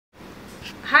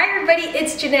Hi everybody,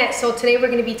 it's Jeanette. So today we're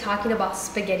going to be talking about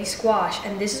spaghetti squash,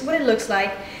 and this is what it looks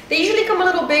like. They usually come a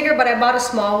little bigger, but I bought a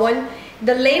small one.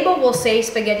 The label will say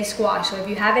spaghetti squash, so if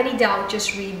you have any doubt,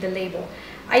 just read the label.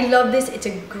 I love this. It's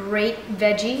a great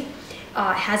veggie. It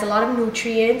has a lot of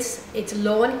nutrients. It's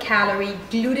low in calorie,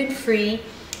 gluten free,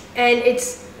 and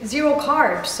it's zero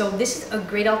carbs. So this is a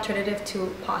great alternative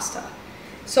to pasta.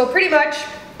 So pretty much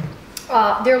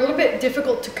they're a little bit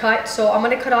difficult to cut, so I'm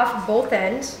going to cut off both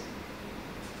ends.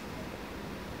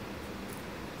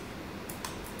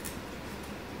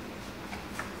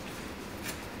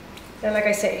 And like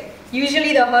I say,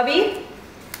 usually the hubby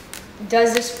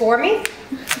does this for me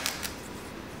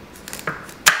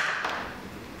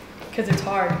because it's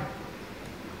hard.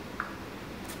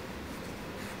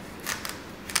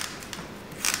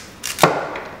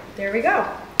 There we go.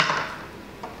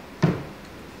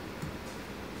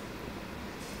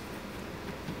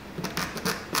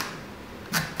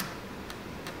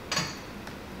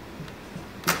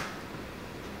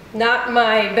 Not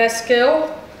my best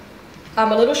skill.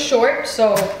 I'm a little short,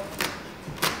 so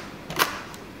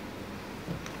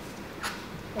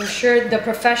I'm sure the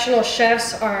professional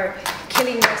chefs are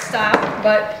killing my style,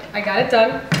 but I got it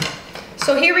done.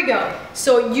 So here we go.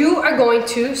 So you are going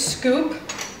to scoop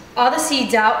all the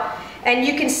seeds out, and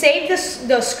you can save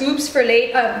the scoops for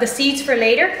the seeds for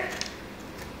later,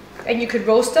 and you could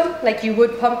roast them like you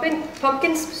would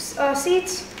pumpkin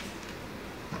seeds.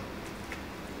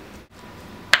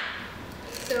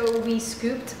 So we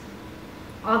scooped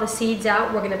all the seeds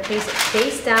out. We're going to place it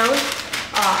face down.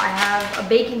 I have a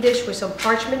baking dish with some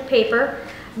parchment paper.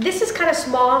 This is kind of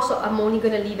small, so I'm only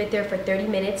going to leave it there for 30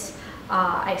 minutes.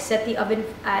 I set the oven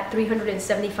at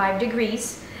 375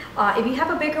 degrees. If you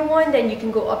have a bigger one, then you can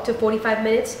go up to 45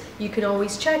 minutes. You can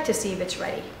always check to see if it's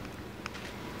ready.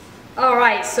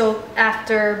 Alright, so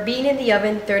after being in the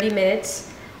oven 30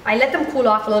 minutes, I let them cool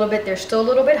off a little bit. They're still a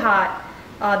little bit hot.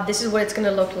 This is what it's going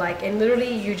to look like. And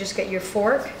literally, you just get your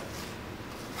fork,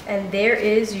 and there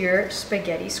is your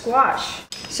spaghetti squash.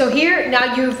 So here,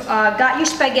 now you've got your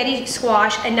spaghetti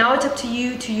squash, and now it's up to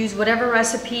you to use whatever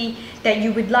recipe that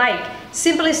you would like.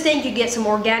 Simplest thing, you get some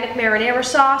organic marinara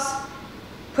sauce,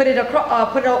 put it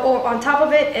on top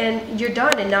of it, and you're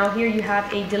done. And now here you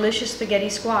have a delicious spaghetti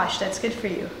squash that's good for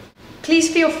you.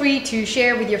 Please feel free to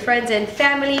share with your friends and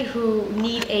family who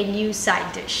need a new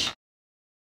side dish.